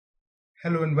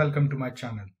Hello and welcome to my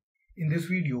channel. In this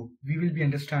video, we will be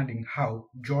understanding how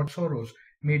George Soros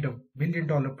made a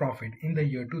billion-dollar profit in the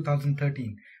year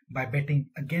 2013 by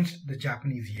betting against the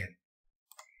Japanese yen.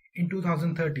 In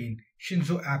 2013,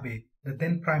 Shinzo Abe, the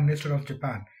then Prime Minister of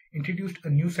Japan, introduced a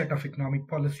new set of economic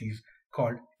policies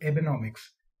called Abenomics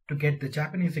to get the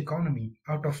Japanese economy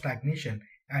out of stagnation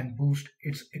and boost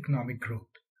its economic growth.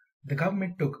 The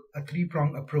government took a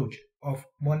three-pronged approach of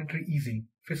monetary easing,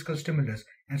 fiscal stimulus,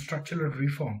 and structural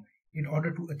reform in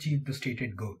order to achieve the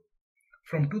stated goal.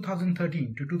 From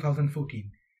 2013 to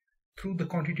 2014, through the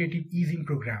quantitative easing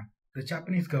program, the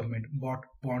Japanese government bought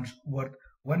bonds worth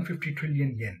 150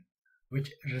 trillion yen,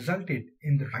 which resulted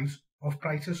in the rise of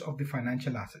prices of the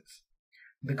financial assets.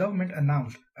 The government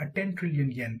announced a 10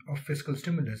 trillion yen of fiscal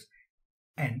stimulus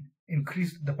and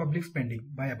increased the public spending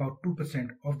by about 2%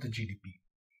 of the GDP,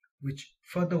 which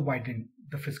further widened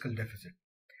the fiscal deficit.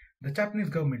 The Japanese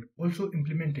government also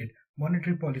implemented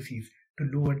monetary policies to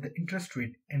lower the interest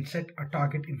rate and set a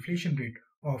target inflation rate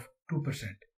of 2%.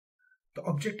 The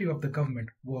objective of the government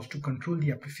was to control the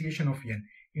appreciation of yen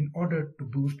in order to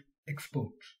boost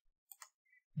exports.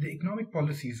 The economic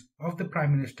policies of the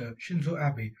Prime Minister Shinzo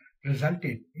Abe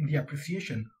resulted in the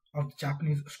appreciation of the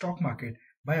Japanese stock market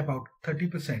by about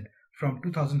 30% from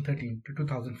 2013 to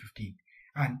 2015,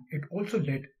 and it also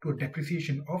led to a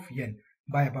depreciation of yen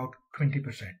by about 20%.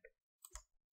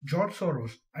 George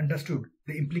Soros understood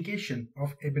the implication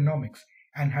of Abenomics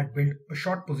and had built a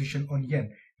short position on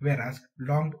yen, whereas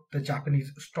longed the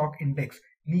Japanese stock index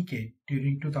Nikkei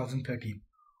during 2013.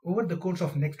 Over the course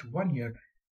of next 1 year,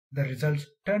 the results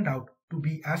turned out to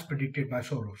be as predicted by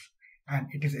Soros, and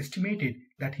it is estimated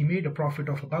that he made a profit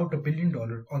of about $1 billion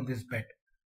on this bet.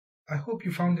 I hope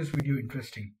you found this video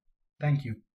interesting. Thank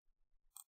you.